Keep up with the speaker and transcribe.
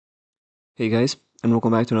Hey guys, and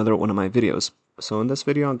welcome back to another one of my videos. So in this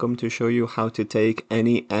video I'm going to show you how to take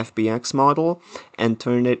any FBX model and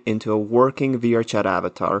turn it into a working VRChat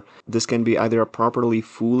avatar. This can be either a properly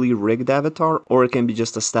fully rigged avatar or it can be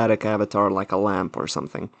just a static avatar like a lamp or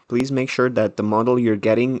something. Please make sure that the model you're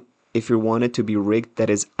getting, if you want it to be rigged, that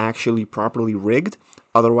is actually properly rigged,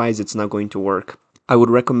 otherwise it's not going to work. I would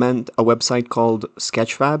recommend a website called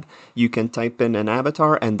Sketchfab. You can type in an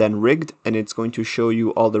avatar and then rigged, and it's going to show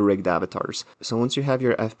you all the rigged avatars. So once you have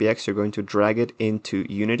your FBX, you're going to drag it into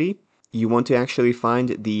Unity. You want to actually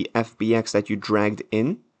find the FBX that you dragged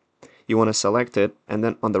in. You want to select it, and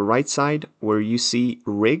then on the right side where you see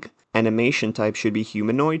rig, animation type should be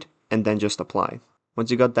humanoid, and then just apply.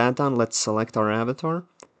 Once you got that done, let's select our avatar.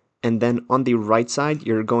 And then on the right side,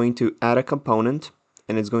 you're going to add a component,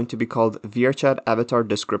 and it's going to be called VRChat Avatar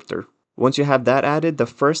Descriptor. Once you have that added, the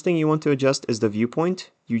first thing you want to adjust is the viewpoint.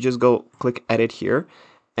 You just go click edit here,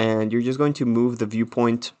 and you're just going to move the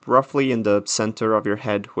viewpoint roughly in the center of your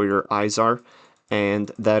head where your eyes are,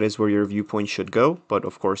 and that is where your viewpoint should go, but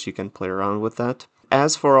of course you can play around with that.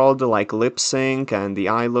 As for all the lip sync and the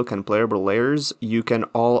eye look and playable layers, you can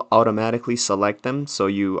all automatically select them, so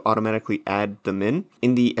you automatically add them in.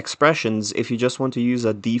 In the expressions, if you just want to use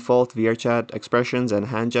a default VRChat expressions and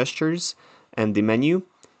hand gestures and the menu,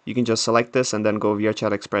 you can just select this and then go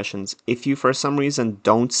VRChat expressions. If you for some reason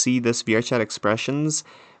don't see this VRChat expressions,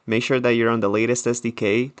 make sure that you're on the latest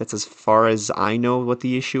SDK. That's as far as I know what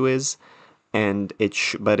the issue is, and it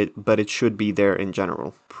should be there in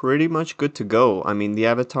general. Pretty much good to go. I mean, the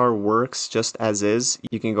avatar works just as is.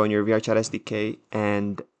 You can go in your VRChat SDK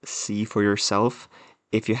and see for yourself.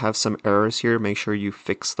 If you have some errors here, make sure you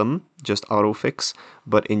fix them, just auto fix.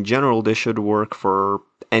 But in general, this should work for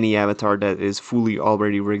any avatar that is fully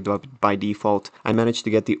already rigged up by default. I managed to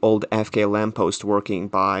get the old FK lamppost working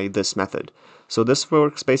by this method. So this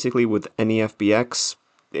works basically with any FBX.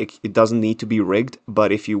 It doesn't need to be rigged,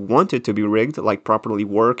 but if you want it to be rigged, like properly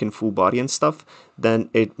work in full body and stuff, then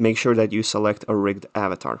make sure that you select a rigged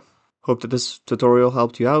avatar. Hope that this tutorial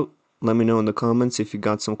helped you out. Let me know in the comments if you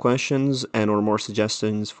got some questions and or more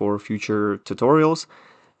suggestions for future tutorials.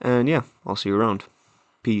 And yeah, I'll see you around.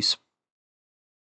 Peace.